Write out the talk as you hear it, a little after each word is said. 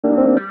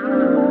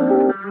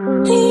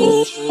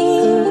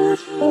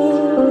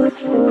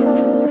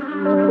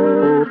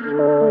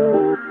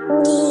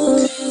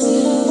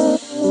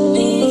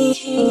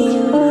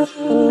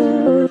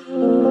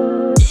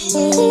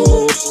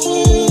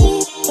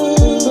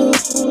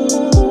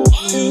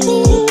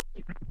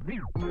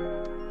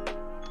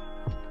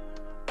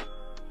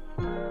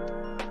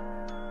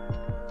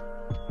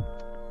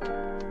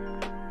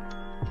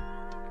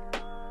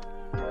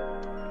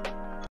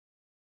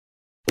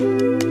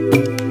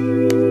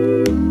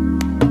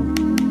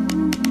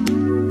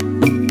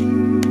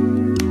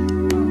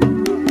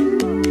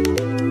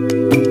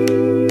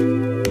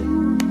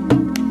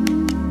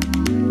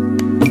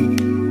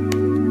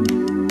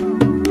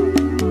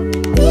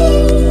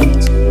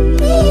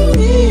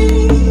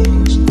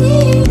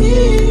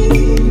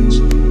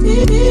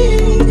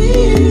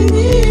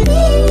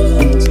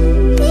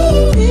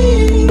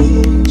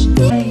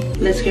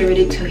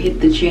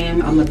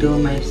gonna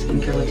do my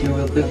skincare routine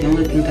real quick. The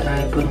only thing that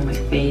I put on my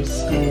face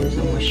is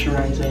a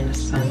moisturizer and a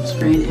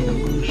sunscreen, and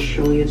I'm gonna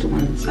show you the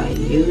ones I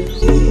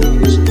use.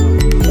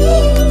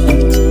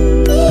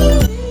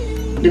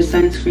 The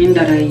sunscreen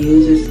that I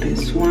use is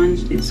this one.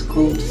 It's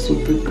called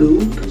Super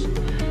Goop,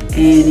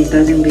 and it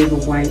doesn't leave a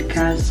white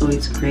cast, so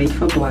it's great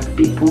for black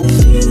people.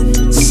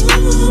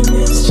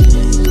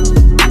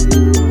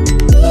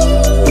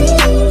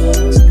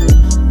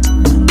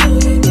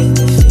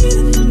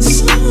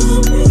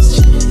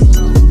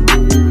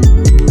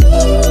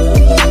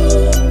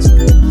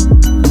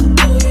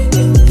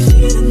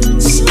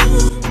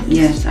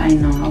 Yes, I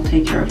know, I'll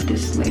take care of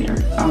this later.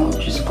 I'll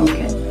just go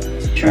get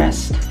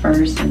dressed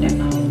first and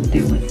then I'll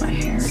deal with my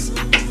hair.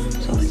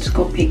 So let's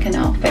go pick an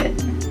outfit.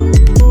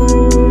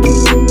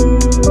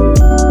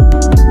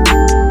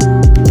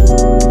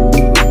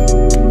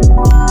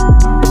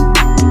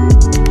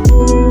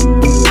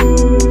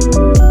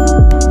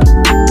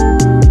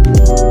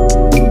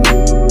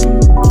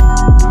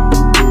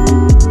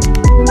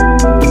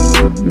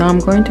 Now I'm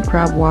going to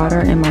grab water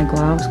and my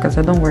gloves because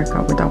I don't work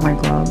out without my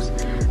gloves.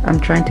 I'm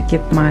trying to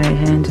keep my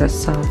hands as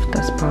soft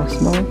as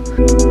possible.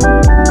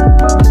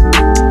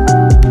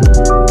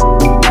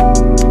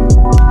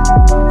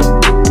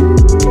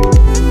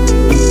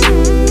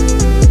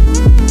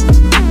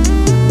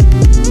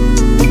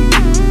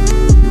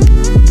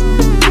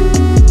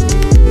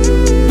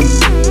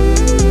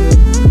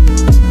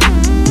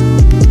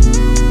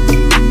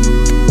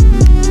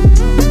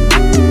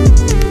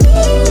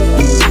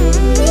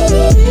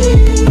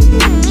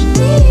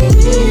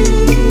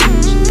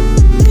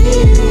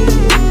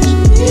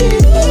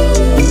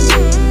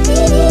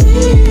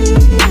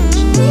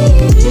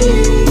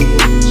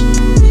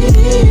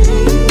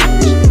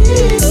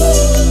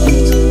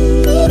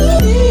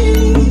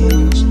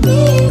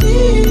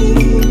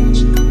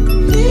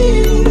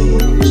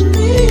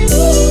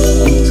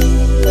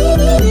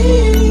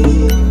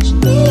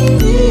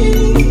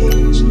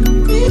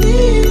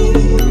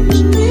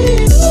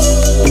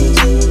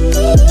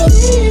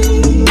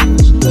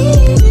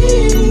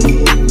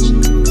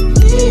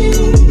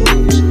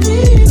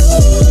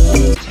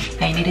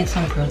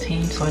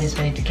 So I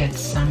decided to get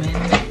salmon,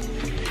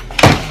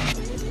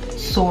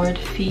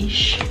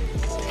 swordfish,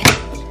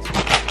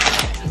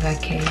 I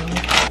got kale,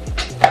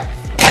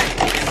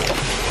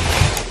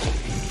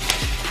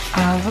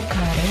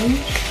 avocado,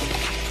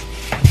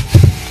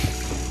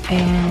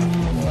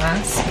 and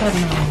last but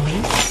not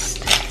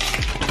least,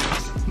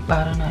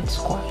 butternut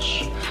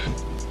squash.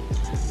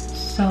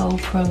 So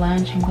for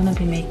lunch, I'm gonna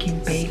be making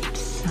baked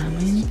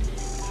salmon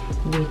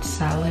with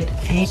salad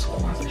and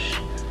squash.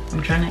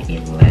 I'm trying to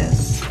eat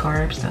less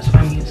carbs, that's why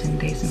I'm using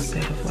this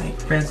instead of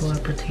like regular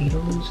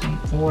potatoes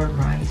or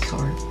rice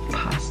or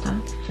pasta.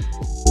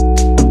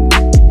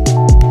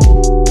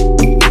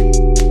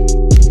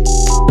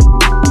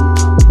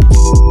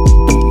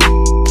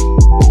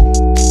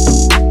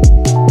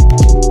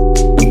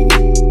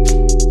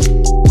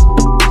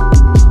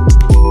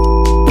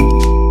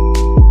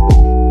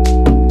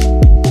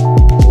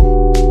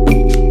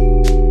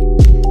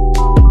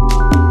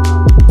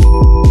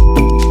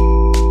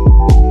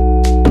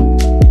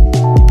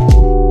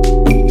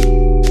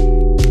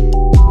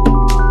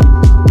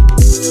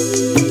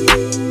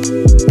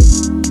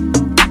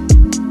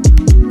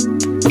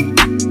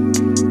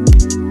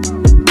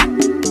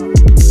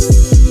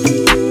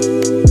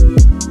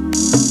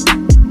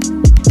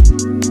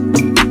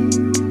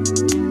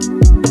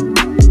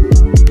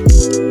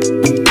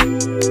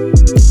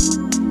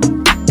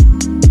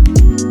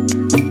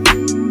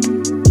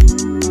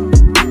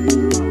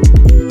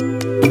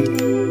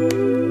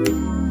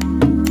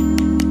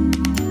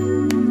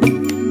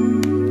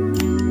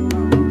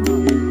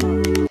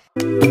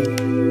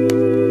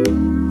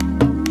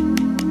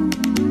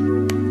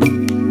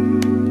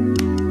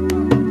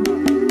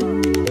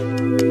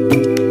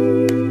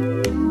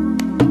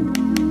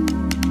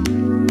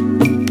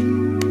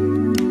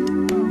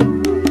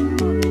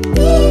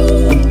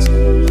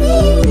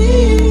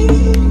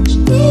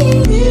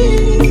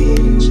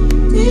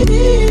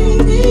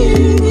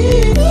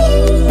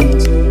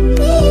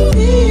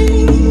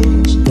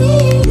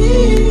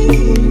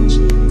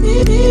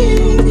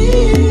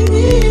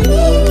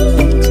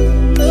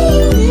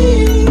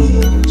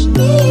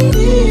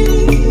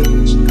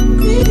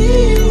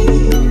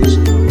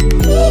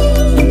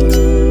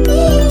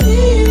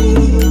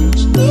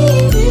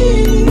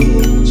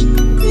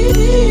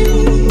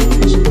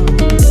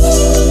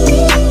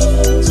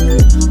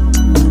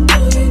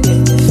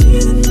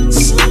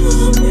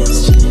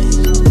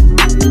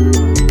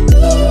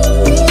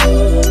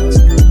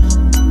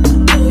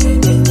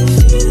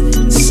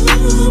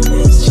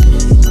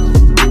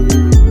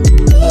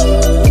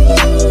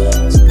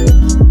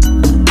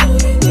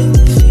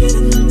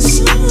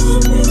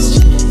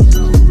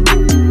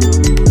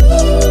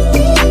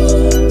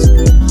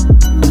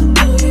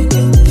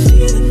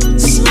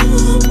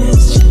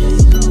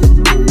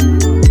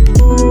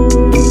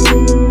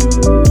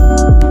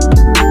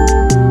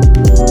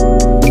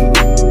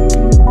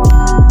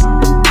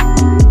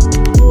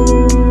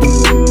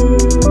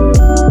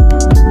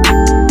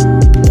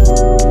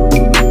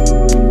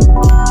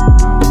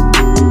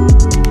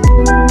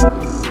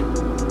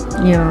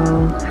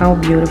 Yo, how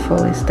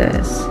beautiful is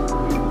this?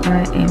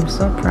 I am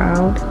so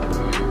proud.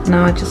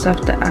 Now I just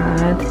have to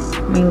add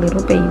my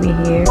little baby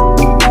here.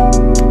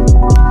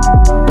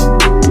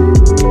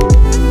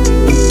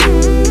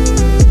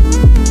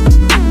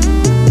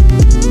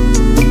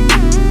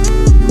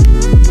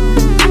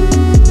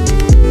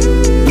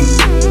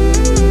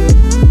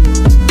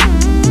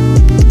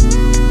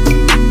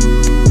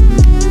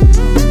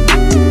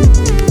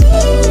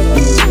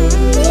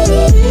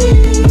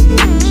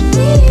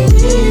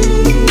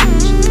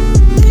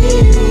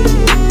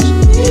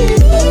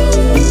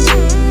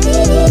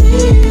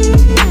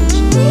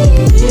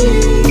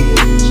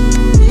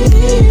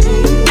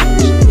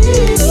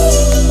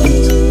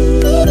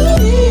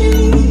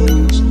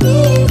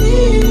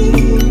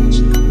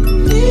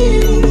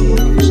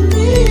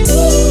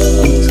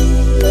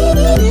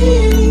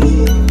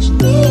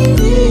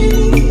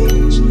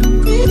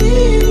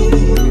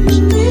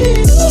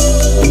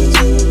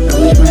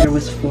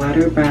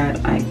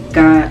 But I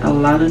got a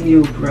lot of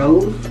new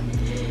growth.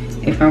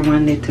 If I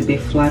want it to be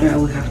flatter, I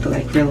would have to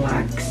like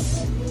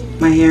relax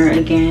my hair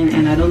again,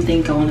 and I don't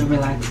think I want to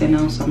relax it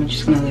now, so I'm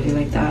just gonna leave it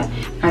like that.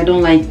 I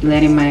don't like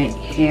letting my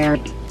hair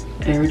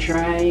air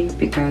dry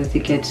because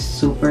it gets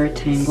super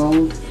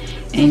tangled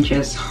and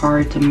just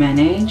hard to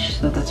manage,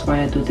 so that's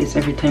why I do this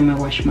every time I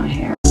wash my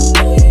hair.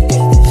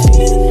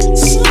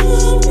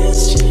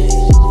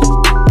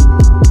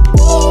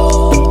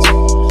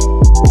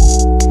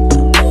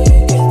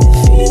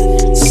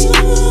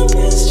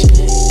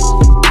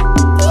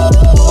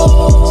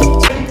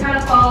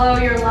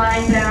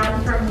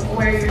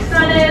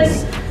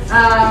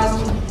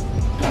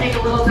 Make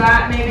a little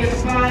dot maybe at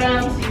the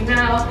bottom so you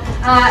know.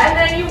 And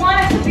then you want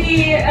it to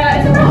be,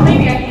 it's about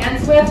maybe a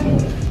hand's width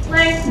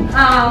length.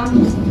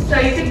 So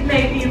you could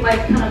maybe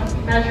like kind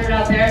of measure it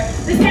out there.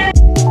 This hand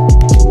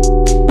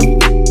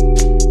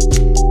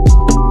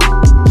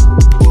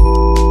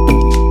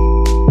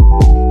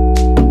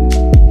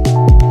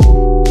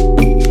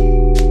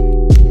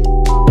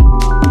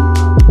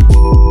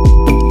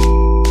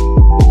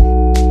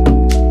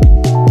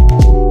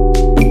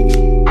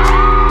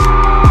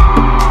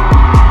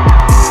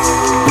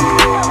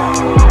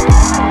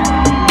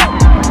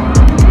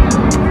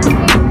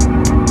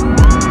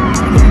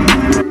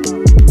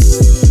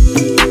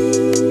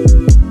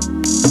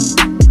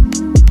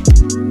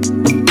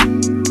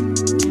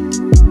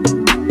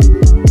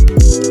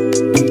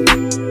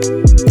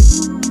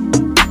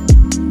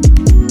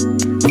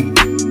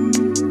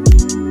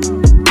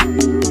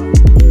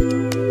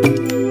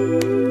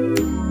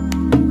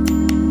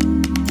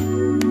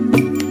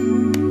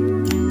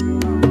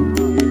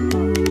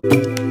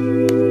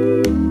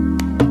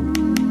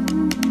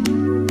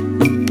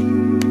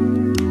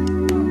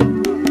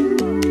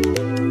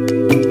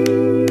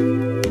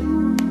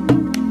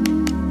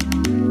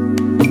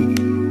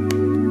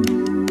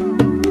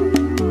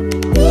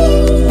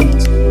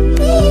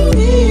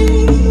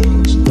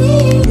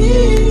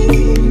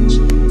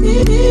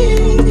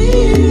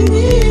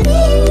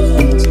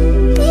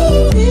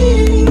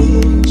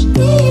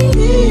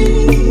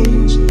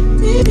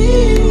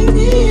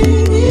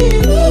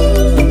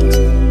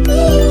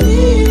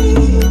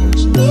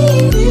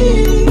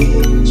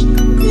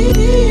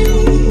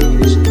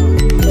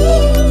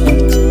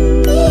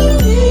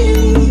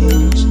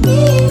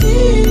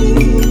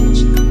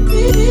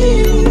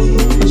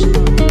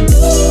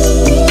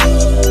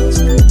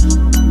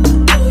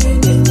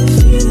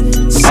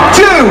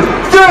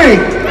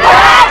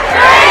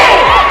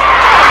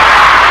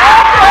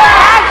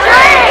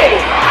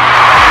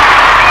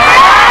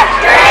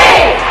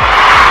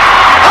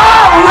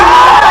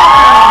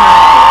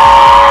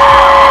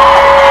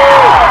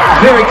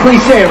very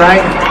cliche,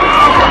 right?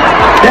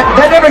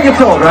 That never gets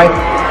old, right?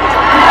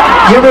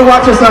 You ever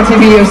watch us on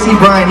TV, you see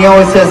Brian, he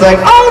always says like,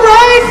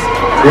 alright!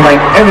 You're like,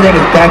 everything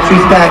is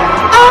Backstreet's back,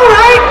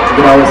 alright!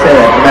 You can always say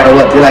that, no matter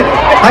what. You're like,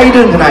 how you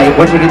doing tonight?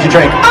 What did you get your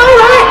drink?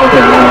 Alright!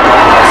 Okay,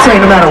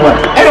 say no matter what.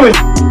 Anyways.